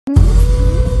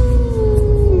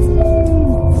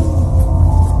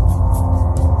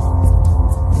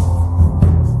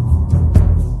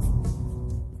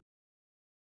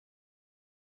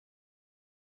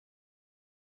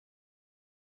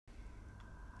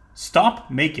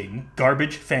Stop making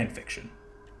garbage fanfiction.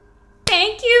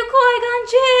 Thank you, Qui-Gon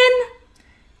Jinn!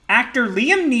 Actor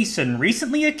Liam Neeson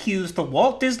recently accused the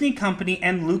Walt Disney Company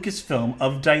and Lucasfilm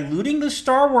of diluting the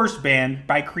Star Wars brand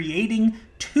by creating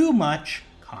too much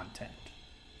content.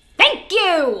 Thank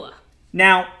you!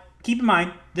 Now, keep in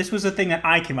mind, this was a thing that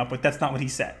I came up with. That's not what he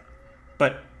said.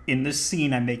 But in this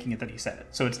scene, I'm making it that he said it.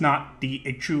 So it's not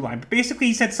a true line. But basically,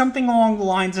 he said something along the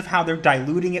lines of how they're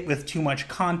diluting it with too much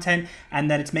content and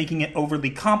that it's making it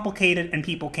overly complicated and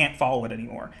people can't follow it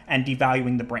anymore and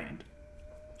devaluing the brand.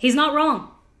 He's not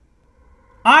wrong.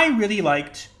 I really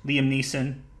liked Liam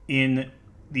Neeson in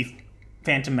The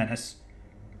Phantom Menace.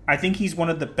 I think he's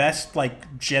one of the best,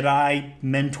 Jedi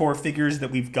mentor figures that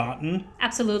we've gotten.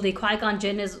 Absolutely. Qui-Gon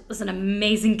Jinn is an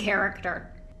amazing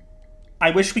character. I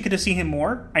wish we could have seen him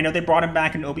more. I know they brought him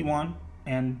back in Obi-Wan,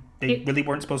 and they really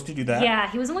weren't supposed to do that. Yeah,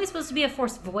 he was only supposed to be a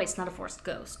forced voice, not a forced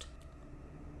ghost.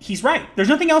 He's right. There's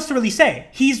nothing else to really say.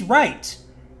 He's right.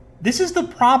 This is the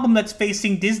problem that's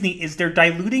facing Disney, is they're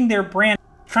diluting their brand,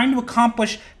 trying to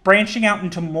accomplish branching out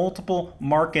into multiple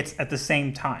markets at the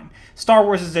same time. Star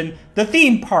Wars is in the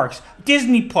theme parks,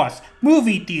 Disney Plus,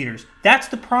 movie theaters. That's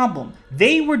the problem.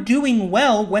 They were doing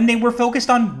well when they were focused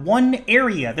on one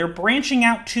area. They're branching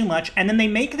out too much, and then they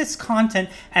make this content,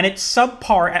 and it's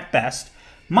subpar at best.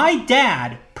 My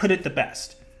dad put it the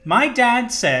best. My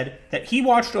dad said that he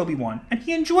watched Obi-Wan, and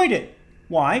he enjoyed it.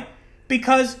 Why?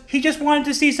 Because he just wanted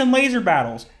to see some laser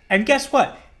battles. And guess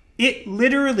what? It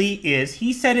literally is.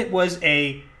 He said it was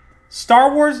a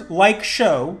Star Wars-like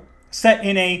show set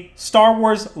in a Star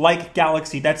Wars-like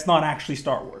galaxy. That's not actually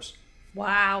Star Wars.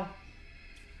 Wow.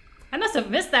 I must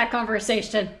have missed that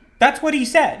conversation. That's what he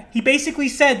said. He basically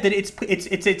said that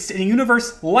it's a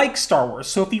universe like Star Wars.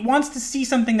 So if he wants to see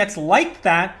something that's like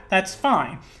that, that's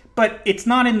fine. But it's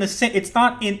not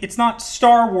it's not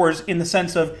Star Wars in the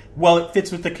sense of, well, it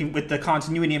fits with the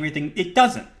continuity and everything. It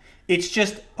doesn't. It's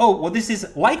just, oh, well, this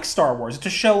is like Star Wars. It's a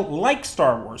show like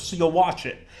Star Wars, so you'll watch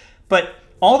it. But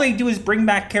all they do is bring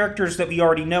back characters that we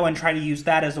already know and try to use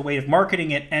that as a way of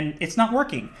marketing it, and it's not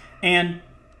working. And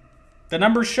the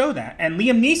numbers show that. And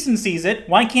Liam Neeson sees it.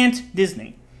 Why can't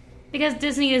Disney? Because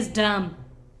Disney is dumb.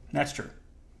 That's true.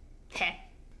 Heh.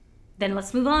 Then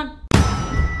let's move on.